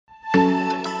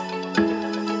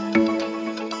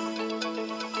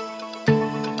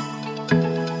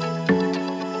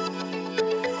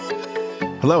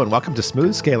Hello, and welcome to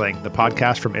Smooth Scaling, the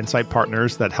podcast from Insight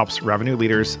Partners that helps revenue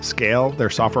leaders scale their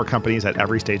software companies at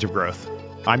every stage of growth.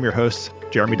 I'm your host,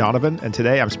 Jeremy Donovan, and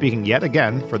today I'm speaking yet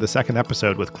again for the second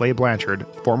episode with Clay Blanchard,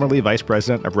 formerly Vice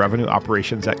President of Revenue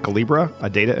Operations at Calibra, a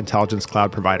data intelligence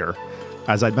cloud provider.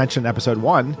 As I mentioned in episode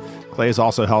 1, Clay has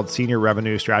also held senior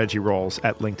revenue strategy roles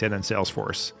at LinkedIn and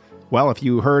Salesforce. Well, if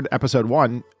you heard episode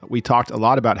 1, we talked a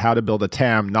lot about how to build a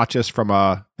TAM, not just from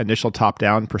a initial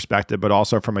top-down perspective, but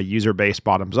also from a user-based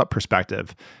bottoms-up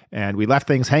perspective. And we left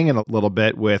things hanging a little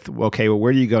bit with, okay, well,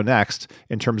 where do you go next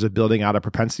in terms of building out a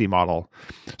propensity model?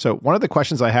 So one of the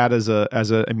questions I had as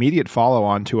an immediate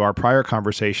follow-on to our prior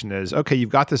conversation is, okay, you've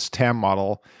got this TAM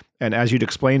model, and as you'd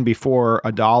explained before,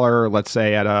 $1, let's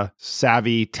say, at a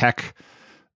savvy tech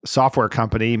software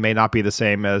company may not be the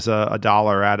same as a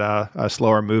dollar at a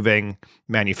slower moving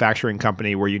manufacturing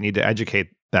company where you need to educate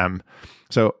them.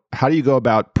 So how do you go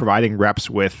about providing reps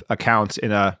with accounts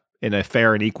in a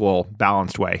fair and equal,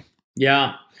 balanced way?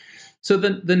 Yeah. So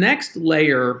the next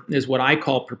layer is what I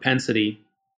call propensity.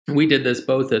 We did this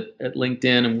both at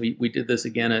LinkedIn and we did this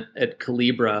again at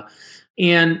Calibra.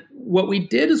 And what we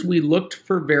did is we looked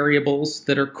for variables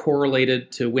that are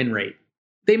correlated to win rate.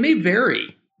 They may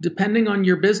vary depending on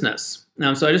your business.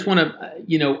 So I just want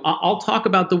to, I'll talk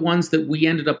about the ones that we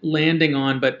ended up landing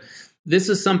on, but this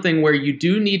is something where you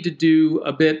do need to do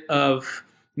a bit of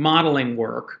modeling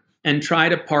work and try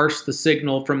to parse the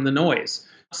signal from the noise.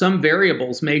 Some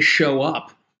variables may show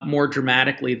up more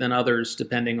dramatically than others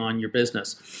depending on your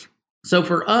business. So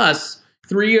for us,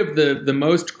 3 of the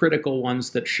most critical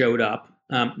ones that showed up,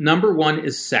 number 1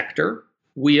 is sector.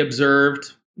 We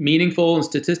observed meaningful and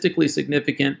statistically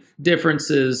significant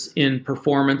differences in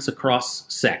performance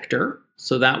across sector.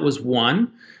 So that was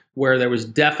one where there was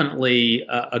definitely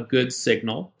a good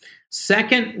signal.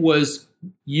 Second was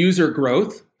user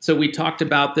growth. So we talked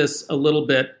about this a little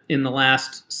bit in the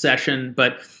last session,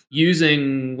 but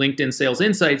using LinkedIn Sales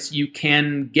Insights, you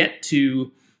can get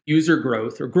to user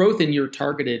growth or growth in your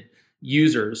targeted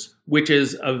users, which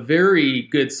is a very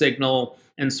good signal.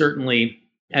 And certainly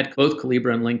at both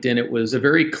Calibra and LinkedIn, it was a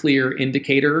very clear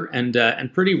indicator and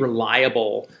pretty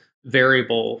reliable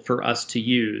variable for us to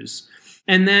use.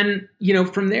 And then,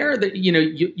 from there,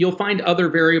 you'll find other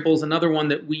variables. Another one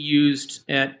that we used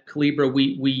at Calibra,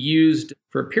 we used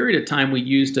for a period of time, we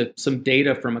used some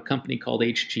data from a company called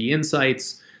HG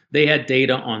Insights. They had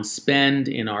data on spend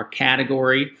in our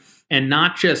category, and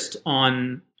not just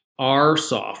on our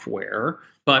software,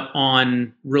 but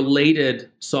on related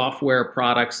software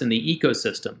products in the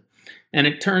ecosystem. And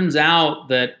it turns out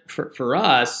that for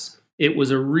us, it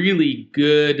was a really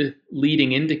good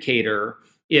leading indicator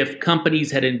if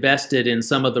companies had invested in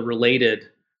some of the related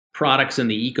products in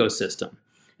the ecosystem.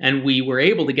 And we were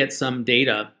able to get some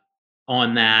data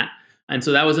on that. And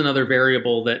so that was another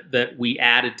variable that we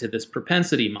added to this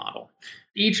propensity model.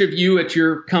 Each of you at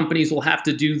your companies will have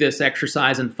to do this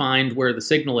exercise and find where the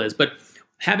signal is. But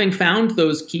having found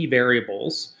those key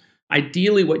variables,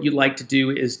 ideally what you'd like to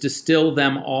do is distill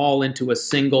them all into a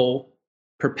single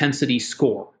propensity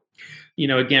score.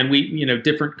 Again,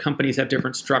 different companies have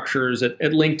different structures. At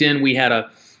LinkedIn, we had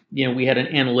an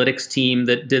analytics team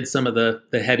that did some of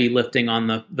the heavy lifting on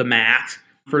the math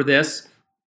for this.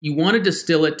 You want to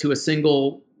distill it to a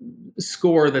single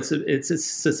score it's a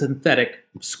synthetic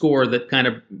score that kind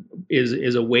of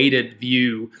is a weighted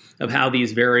view of how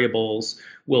these variables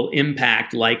will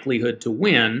impact likelihood to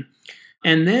win.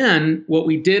 And then what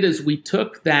we did is we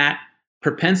took that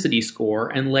propensity score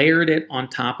and layered it on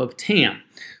top of TAM.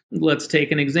 Let's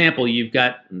take an example. You've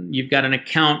got an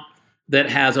account that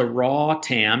has a raw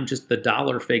TAM, just the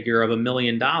dollar figure of $1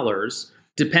 million,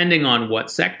 depending on what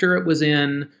sector it was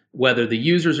in, whether the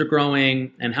users are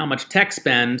growing, and how much tech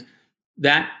spend.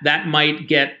 That might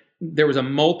get, there was a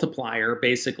multiplier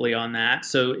basically on that.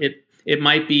 So it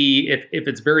might be, if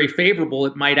it's very favorable,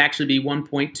 it might actually be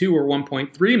 1.2 or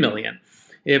 1.3 million.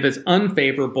 If it's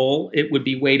unfavorable, it would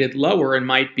be weighted lower and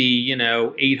might be,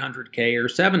 $800K or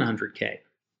 $700K.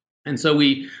 And so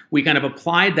we kind of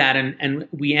applied that and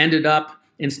we ended up,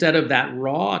 instead of that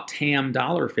raw TAM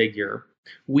dollar figure,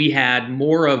 we had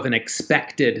more of an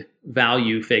expected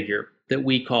value figure that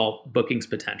we call bookings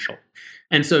potential.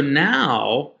 And so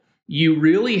now you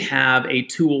really have a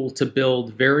tool to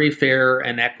build very fair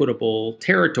and equitable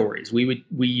territories. We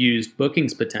used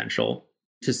bookings potential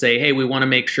to say, hey, we want to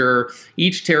make sure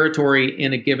each territory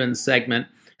in a given segment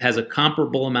has a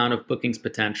comparable amount of bookings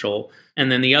potential.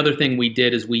 And then the other thing we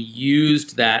did is we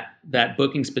used that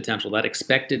bookings potential, that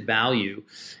expected value,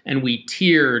 and we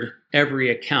tiered every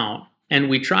account. And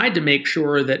we tried to make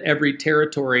sure that every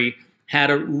territory had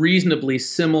a reasonably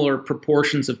similar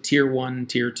proportions of tier 1,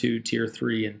 tier 2, tier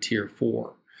 3, and tier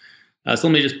 4. So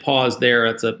let me just pause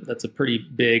there. That's a pretty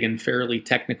big and fairly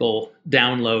technical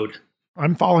download.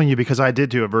 I'm following you because I did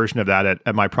do a version of that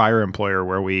at my prior employer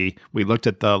where we looked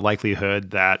at the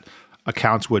likelihood that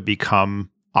accounts would become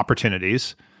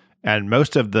opportunities. And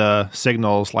most of the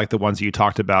signals, like the ones you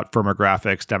talked about,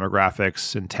 firmographics,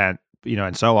 demographics, intent,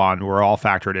 and so on, were all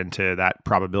factored into that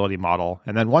probability model.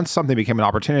 And then once something became an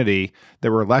opportunity,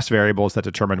 there were less variables that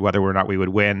determined whether or not we would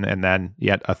win. And then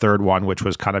yet a third one, which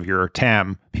was kind of your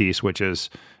TAM piece, which is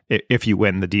if you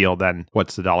win the deal, then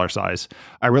what's the dollar size?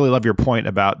 I really love your point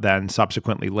about then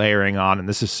subsequently layering on. And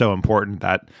this is so important,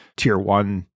 that tier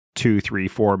 1, 2, 3,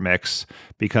 4 mix,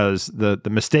 because the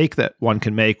mistake that one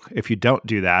can make if you don't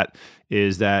do that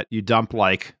is that you dump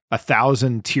like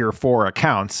 1,000 tier 4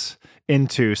 accounts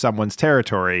into someone's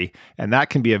territory, and that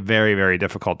can be a very, very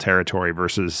difficult territory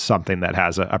versus something that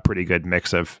has a pretty good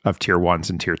mix of tier 1s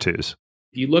and tier 2s.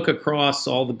 If you look across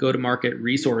all the go-to-market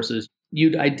resources,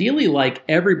 you'd ideally like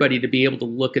everybody to be able to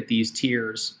look at these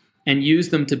tiers and use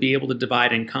them to be able to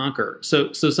divide and conquer.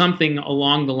 So something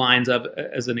along the lines of,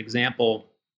 as an example,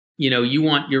 you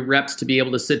want your reps to be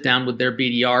able to sit down with their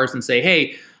BDRs and say,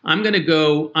 hey, I'm going to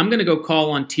go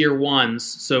call on tier 1s.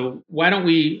 So why don't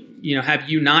we, have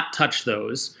you not touch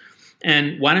those?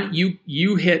 And why don't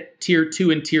you hit tier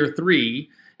 2 and tier 3?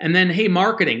 And then, hey,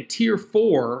 marketing, tier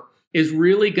 4 is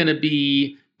really going to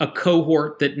be a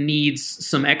cohort that needs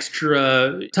some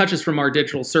extra touches from our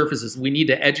digital surfaces. We need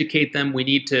to educate them. We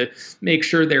need to make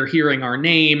sure they're hearing our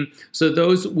name. So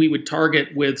those we would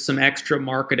target with some extra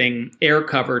marketing air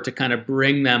cover to kind of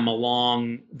bring them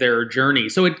along their journey.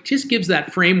 So it just gives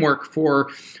that framework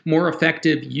for more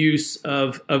effective use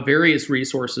of various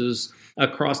resources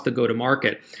across the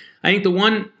go-to-market. I think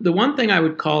the one thing I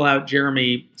would call out,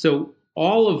 Jeremy, so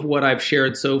all of what I've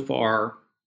shared so far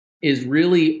is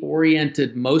really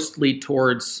oriented mostly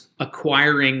towards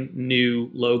acquiring new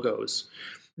logos.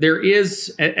 There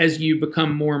is, as you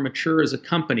become more mature as a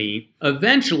company,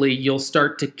 eventually you'll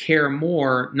start to care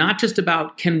more, not just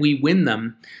about can we win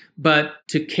them, but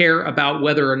to care about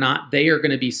whether or not they are going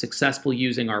to be successful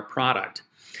using our product.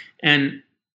 And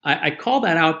I call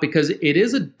that out because it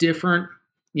is a different,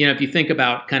 if you think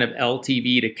about kind of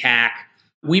LTV to CAC,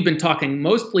 we've been talking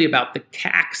mostly about the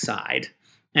CAC side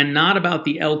and not about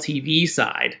the LTV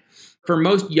side. For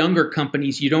most younger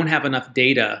companies, you don't have enough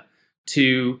data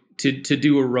to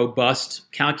do a robust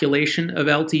calculation of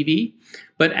LTV.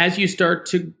 But as you start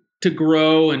to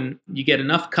grow and you get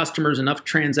enough customers, enough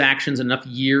transactions, enough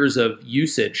years of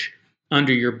usage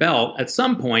under your belt, at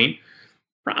some point,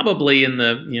 probably in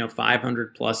the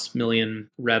 500 plus million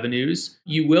revenues,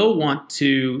 you will want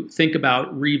to think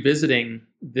about revisiting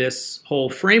this whole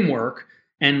framework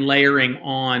and layering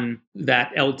on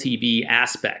that LTV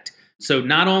aspect. So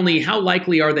not only how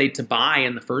likely are they to buy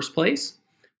in the first place,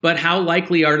 but how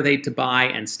likely are they to buy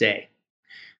and stay?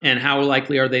 And how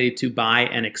likely are they to buy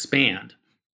and expand?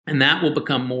 And that will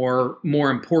become more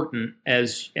important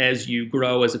as you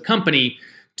grow as a company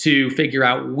to figure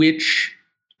out which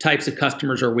types of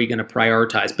customers are we going to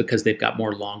prioritize because they've got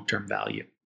more long-term value.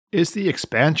 Is the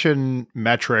expansion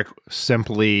metric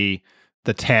simply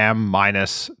the TAM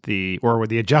minus or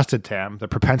the adjusted TAM, the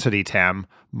propensity TAM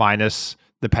minus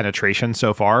the penetration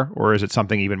so far, or is it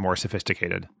something even more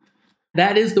sophisticated?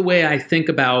 That is the way I think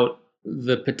about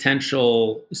the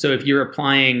potential. So if you're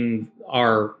applying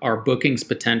our bookings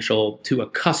potential to a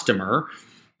customer,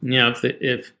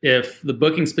 if the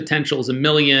bookings potential is $1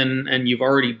 million and you've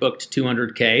already booked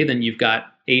 $200K, then you've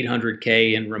got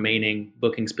 $800K in remaining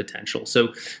bookings potential. So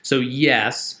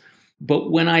yes, but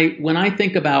when I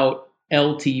think about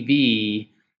LTV,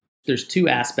 there's two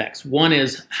aspects. One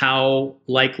is how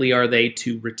likely are they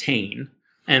to retain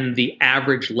and the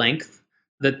average length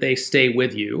that they stay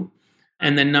with you.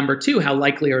 And then number two, how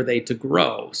likely are they to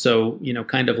grow? So,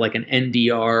 kind of like an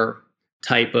NDR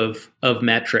type of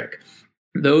metric.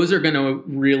 Those are going to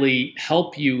really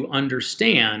help you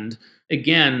understand,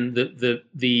 again,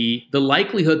 the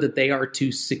likelihood that they are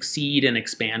to succeed and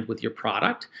expand with your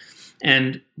product.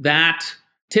 And that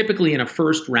typically in a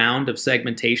first round of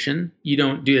segmentation, you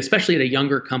don't do, especially at a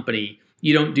younger company,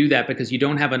 you don't do that because you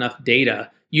don't have enough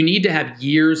data. You need to have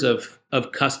years of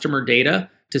customer data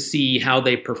to see how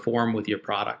they perform with your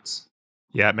products.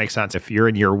 Yeah, it makes sense. If you're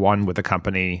in year 1 with a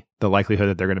company, the likelihood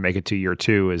that they're going to make it to year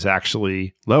 2 is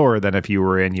actually lower than if you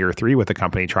were in year 3 with a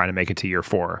company trying to make it to year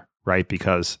 4, right?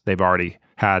 Because they've already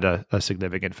had a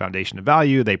significant foundation of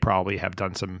value. They probably have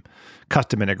done some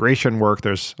custom integration work.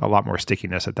 There's a lot more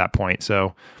stickiness at that point.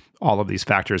 So all of these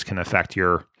factors can affect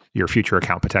your future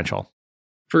account potential.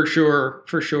 For sure.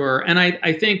 And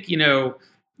I think,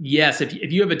 yes,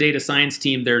 if you have a data science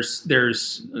team,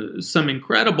 there's some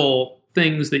incredible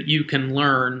things that you can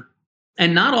learn,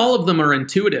 and not all of them are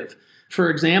intuitive. For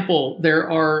example, there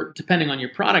are, depending on your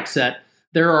product set,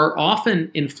 there are often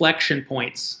inflection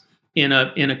points in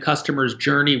a customer's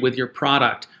journey with your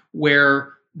product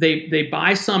where they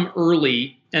buy some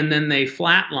early and then they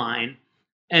flatline,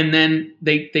 and then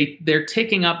they're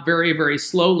ticking up very, very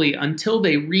slowly until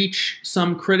they reach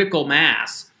some critical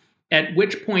mass, at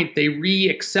which point they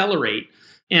re-accelerate.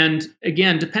 And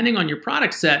again, depending on your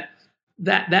product set,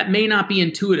 that may not be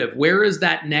intuitive. Where is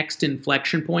that next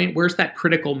inflection point? Where's that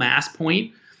critical mass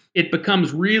point? It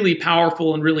becomes really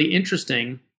powerful and really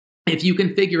interesting if you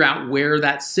can figure out where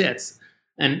that sits.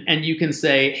 And you can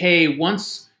say, hey,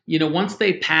 once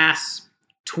they pass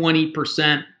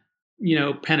 20%,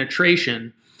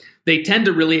 penetration, they tend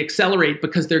to really accelerate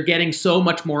because they're getting so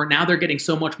much more. Now they're getting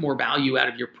so much more value out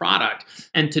of your product.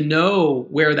 And to know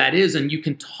where that is, and you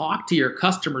can talk to your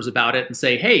customers about it and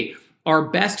say, hey, our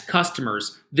best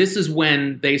customers, this is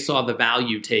when they saw the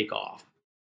value take off.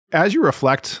 As you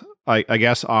reflect, I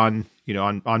guess, on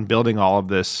building all of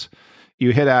this,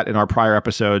 you hit at in our prior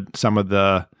episode some of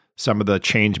the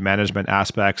change management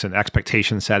aspects and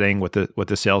expectation setting with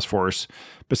the sales force.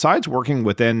 Besides working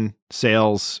within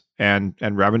sales and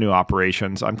revenue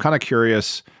operations, I'm kind of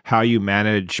curious how you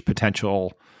manage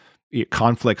potential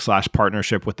conflict /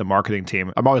 partnership with the marketing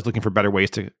team. I'm always looking for better ways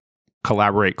to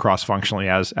collaborate cross-functionally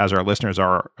as our listeners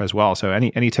are as well. So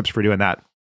any tips for doing that?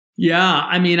 Yeah,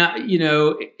 I mean,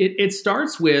 it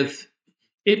starts with,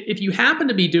 if you happen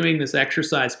to be doing this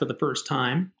exercise for the first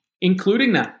time,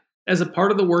 including them as a part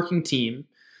of the working team,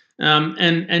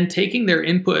 and taking their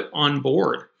input on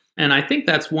board. And I think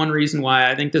that's one reason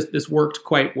why I think this worked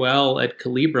quite well at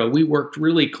Calibra. We worked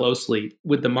really closely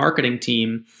with the marketing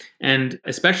team, and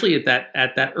especially at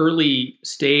that early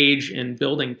stage in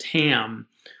building TAM,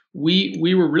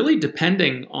 we were really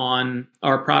depending on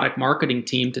our product marketing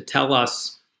team to tell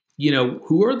us,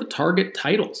 who are the target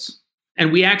titles.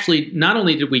 And we actually, not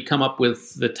only did we come up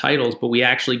with the titles, but we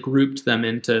actually grouped them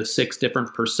into 6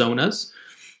 different personas.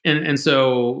 And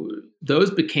so those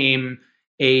became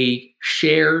a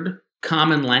shared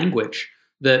common language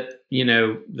that,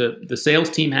 the sales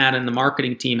team had and the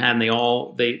marketing team had, and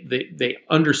they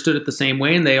understood it the same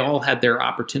way, and they all had their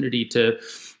opportunity to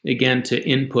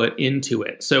input into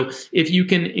it. So if you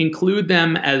can include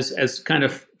them as kind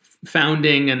of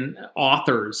founding and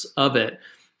authors of it,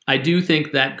 I do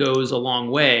think that goes a long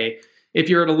way. If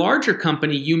you're at a larger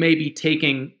company, you may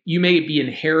be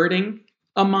inheriting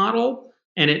a model,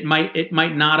 and it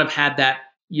might not have had that,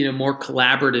 more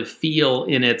collaborative feel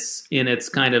in its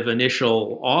kind of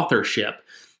initial authorship.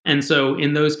 And so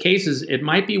in those cases, it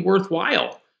might be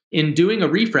worthwhile in doing a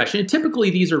refresh. And typically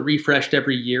these are refreshed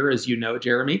every year, as you know,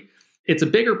 Jeremy. It's a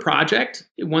bigger project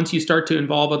once you start to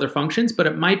involve other functions, but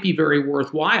it might be very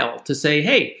worthwhile to say,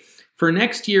 hey, for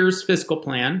next year's fiscal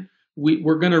plan,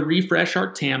 we're going to refresh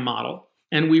our TAM model,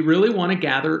 and we really want to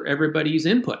gather everybody's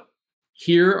input.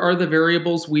 Here are the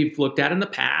variables we've looked at in the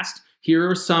past. Here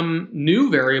are some new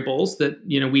variables that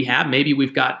we have. Maybe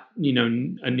we've got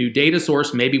a new data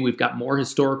source. Maybe we've got more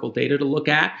historical data to look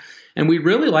at, and we'd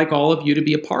really like all of you to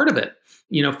be a part of it.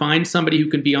 Find somebody who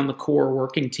can be on the core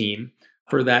working team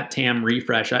for that TAM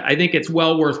refresh. I think it's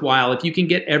well worthwhile. If you can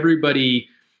get everybody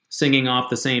singing off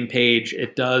the same page,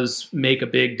 it does make a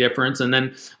big difference. And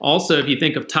then also, if you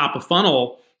think of top of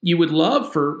funnel, you would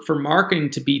love for marketing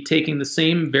to be taking the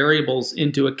same variables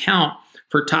into account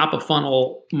for top of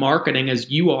funnel marketing as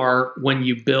you are when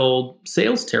you build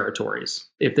sales territories.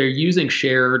 If they're using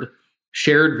shared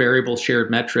variables,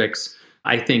 shared metrics,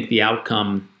 I think the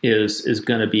outcome is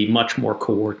going to be much more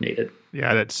coordinated.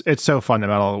 Yeah, it's so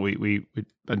fundamental. We've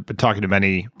been talking to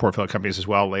many portfolio companies as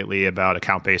well lately about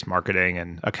account-based marketing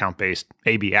and account-based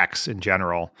ABX in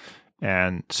general.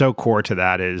 And so core to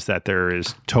that is that there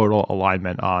is total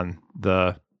alignment on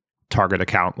the target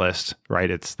account list, right?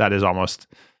 That is almost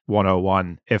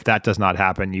 101. If that does not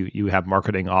happen, you have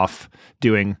marketing off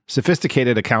doing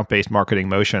sophisticated account-based marketing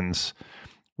motions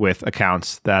with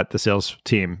accounts that the sales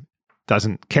team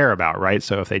doesn't care about, right?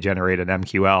 So if they generate an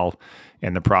MQL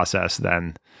in the process,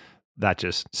 then that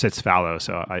just sits fallow.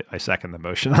 So I second the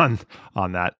motion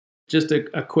on that. Just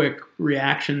a quick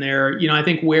reaction there. I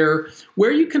think where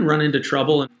you can run into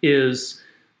trouble is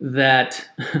that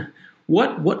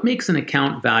what makes an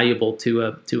account valuable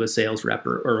to a sales rep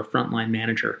or a frontline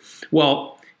manager?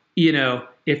 Well,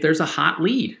 if there's a hot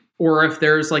lead, or if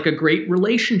there's like a great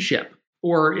relationship,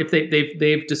 or if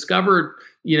they've discovered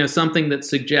something that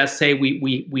suggests, hey,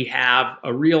 we have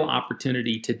a real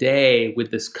opportunity today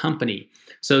with this company.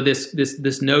 So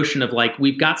this notion of like,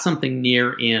 we've got something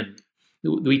near in,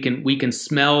 we can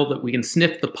smell that, we can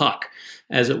sniff the puck,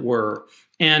 as it were.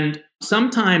 And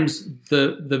Sometimes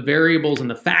the variables and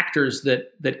the factors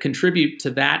that contribute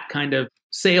to that kind of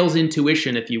sales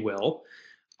intuition, if you will,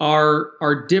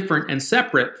 are different and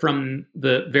separate from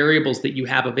the variables that you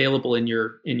have available in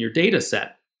your data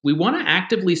set. We want to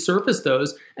actively surface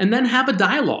those and then have a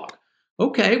dialogue.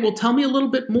 Okay, well, tell me a little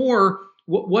bit more.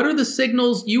 What are the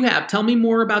signals you have? Tell me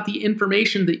more about the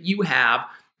information that you have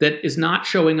that is not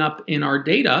showing up in our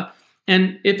data.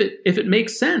 And if it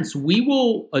makes sense, we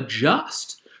will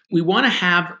adjust. We want to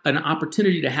have an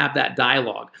opportunity to have that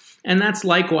dialogue. And that's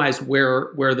likewise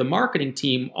where the marketing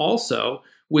team also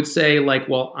would say, like,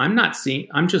 well, I'm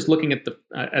just looking at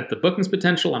the bookings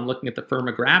potential. I'm looking at the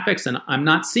firmographics and I'm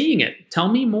not seeing it. Tell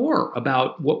me more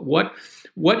about what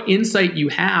insight you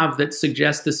have that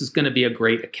suggests this is going to be a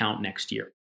great account next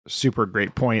year. Super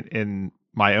great point. In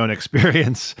my own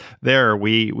experience there,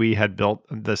 we had built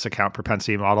this account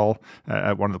propensity model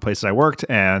at one of the places I worked,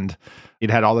 and it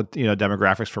had all the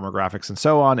demographics, firmographics, and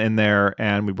so on in there,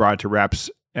 and we brought it to reps.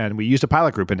 And we used a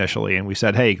pilot group initially, and we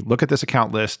said, hey, look at this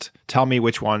account list. Tell me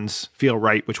which ones feel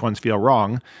right, which ones feel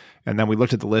wrong. And then we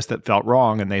looked at the list that felt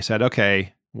wrong, and they said,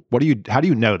 okay, how do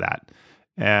you know that?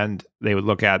 And they would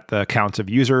look at the counts of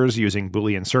users using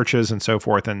Boolean searches and so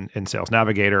forth in Sales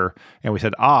Navigator. And we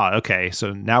said, okay,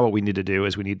 so now what we need to do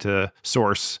is we need to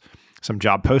source some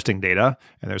job posting data,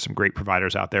 and there's some great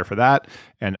providers out there for that.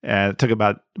 And it took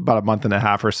about a month and a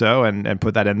half or so, and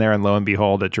put that in there, and lo and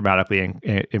behold, it dramatically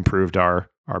improved our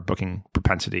booking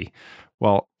propensity.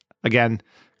 Well, again,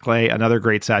 Clay, another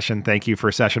great session. Thank you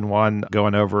for session 1,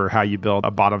 going over how you build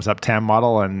a bottoms-up TAM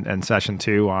model, and session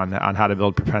 2 on how to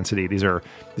build propensity. These are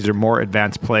more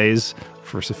advanced plays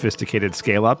for sophisticated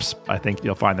scale-ups. I think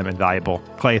you'll find them invaluable.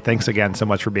 Clay, thanks again so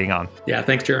much for being on. Yeah,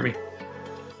 thanks, Jeremy.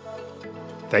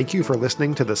 Thank you for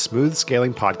listening to the Smooth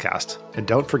Scaling Podcast. And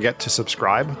don't forget to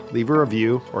subscribe, leave a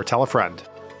review, or tell a friend.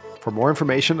 For more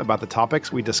information about the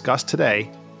topics we discussed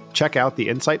today, check out the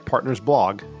Insight Partners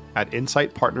blog at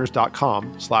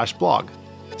insightpartners.com/blog.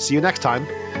 See you next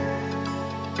time.